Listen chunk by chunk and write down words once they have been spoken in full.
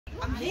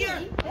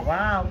Here.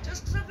 Wow.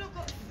 Just because I've not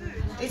got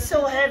food. It's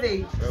so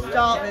heavy.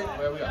 Start with.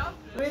 Where we at?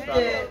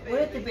 We're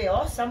at the Bay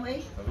Horse, aren't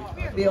we?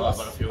 Bay I've Horse.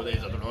 had a few of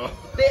these, I don't know.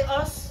 Bay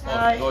Horse.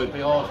 No,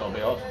 Bay Horse or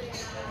Bay Horse?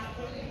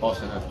 Horse,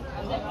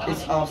 innit?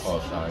 It's Horse.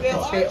 Horse, aye.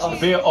 It's Bay Horse.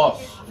 Bay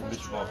Horse in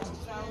Bishop Auckland.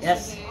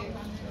 Yes.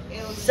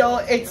 So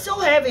it's so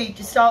heavy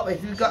to start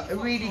with. We've got a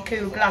really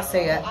cool glass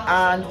here,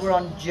 and we're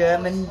on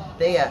German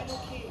beer.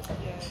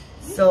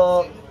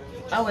 So,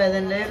 oh well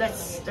then, Lew,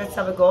 let's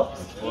have a go.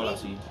 Well,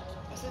 let's eat.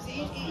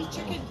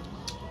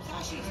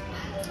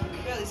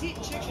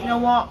 You know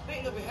what?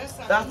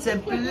 That's a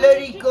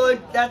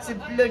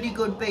bloody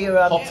good beer,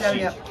 I'm telling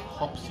you.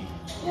 Hopsy.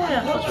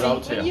 Yeah, That's what I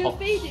would hops. say, hops.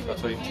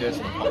 That's what you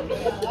taste.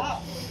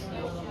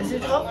 Is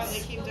it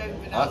hops?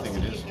 I think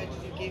it is.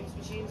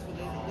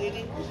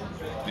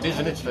 It is,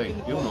 isn't it, Steve?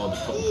 You'll know the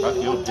fucking crack,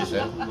 you'll piss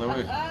in, won't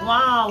you?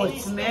 Wow,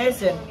 it's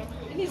amazing.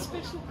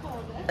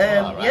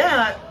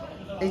 Yeah,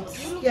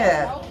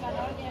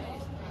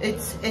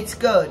 it's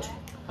good.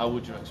 How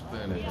would you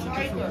explain it in a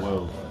different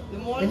world?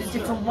 In a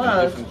different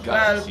world. different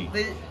Well, galaxy.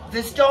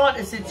 for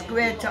starters, it's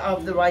great to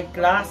have the right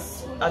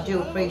glass. I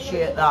do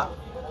appreciate that.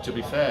 To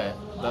be fair,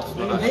 that's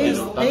not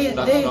actually,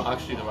 that's not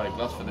actually the right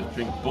glass for the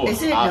drink, but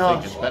Is it I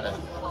not? think it's better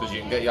because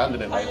you can get your hand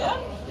in it like that.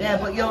 Yeah,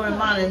 but you're a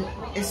man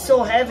and it's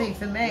so heavy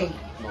for me.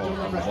 No,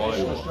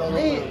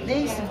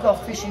 These have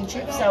got fish and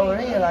chips over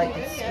here, like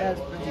it smells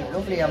pretty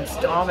lovely. I'm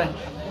starving.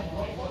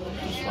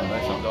 it's not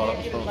nice. I've got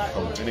that smells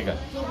from vinegar.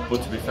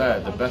 But to be fair,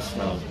 the best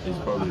smell is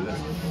probably this.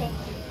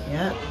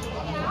 Yeah.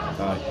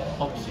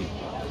 Hopsy.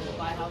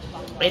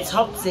 It's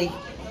hopsy,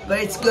 but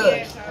it's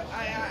good.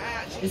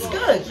 It's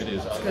good. It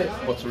is. It's good.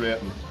 What's the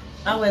rating?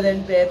 Oh well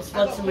then, babes,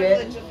 what's the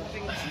rate?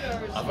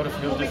 I've had a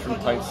few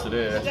different pints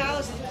today.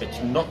 It's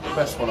not the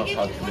best one I've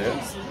had today,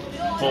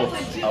 but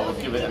I would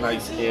give it a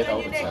nice 8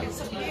 out of 10.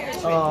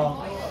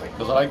 Oh.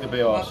 Because I like the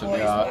Bay Horse and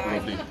they are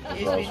lovely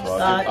as well, so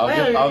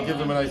I'll give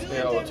them a nice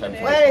 8 out of 10.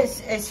 Well,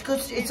 it's good.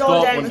 It's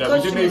all down to the Dortmunder.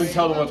 We didn't even customers.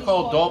 tell them what it's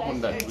called.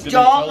 Dortmunder.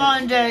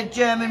 Dortmunder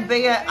German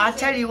Beer. I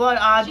tell you what,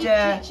 You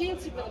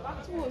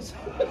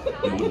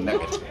wouldn't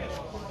neck it.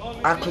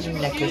 I couldn't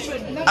neck it.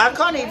 I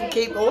can't even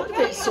keep hold of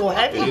it. It's so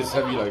heavy. It is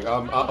heavy. Like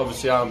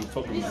obviously I'm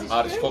fucking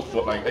hard as fuck,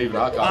 but like even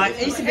I can't.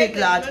 He's a big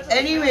lad.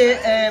 Anyway,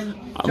 I'm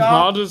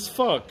hard as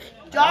fuck.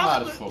 I'm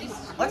hard as fuck.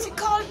 What's it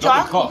called?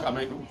 Not the cock. I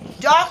mean.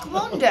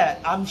 Dortmunder.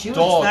 I'm sure it's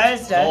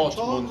Thursday.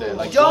 Dortmunder.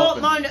 Like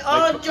Dortmunder.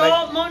 Oh,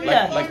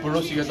 Dortmunder. Like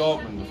Borussia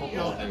Dortmund, the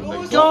football thing.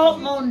 Like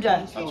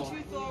Dortmunder.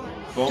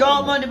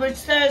 Dortmunder, but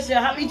it's Thursday.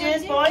 Happy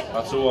days, boy.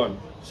 That's the one.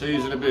 See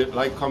you in a bit.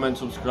 Like, comment,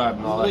 subscribe,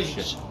 and all that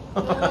shit.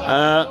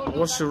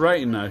 What's your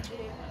rating now?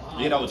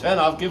 8 out of 10.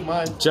 I'll give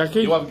mine.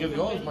 Jackie? You haven't given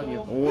yours, man.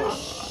 You.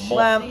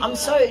 Well, I'm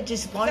sorry to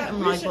disappoint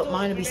him, like, but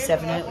mine will be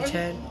 7 out of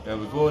 10. There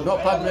we go.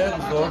 Not bad, mate.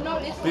 Let's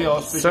go. Bay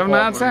Horse Bishop 7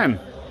 out of Auckland.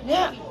 10?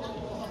 Yeah.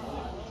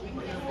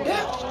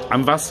 Yeah.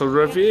 And that's the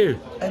review.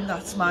 And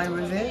that's my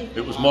review.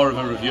 It was more of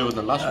a review than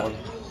the last one.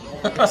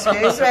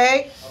 Excuse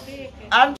me.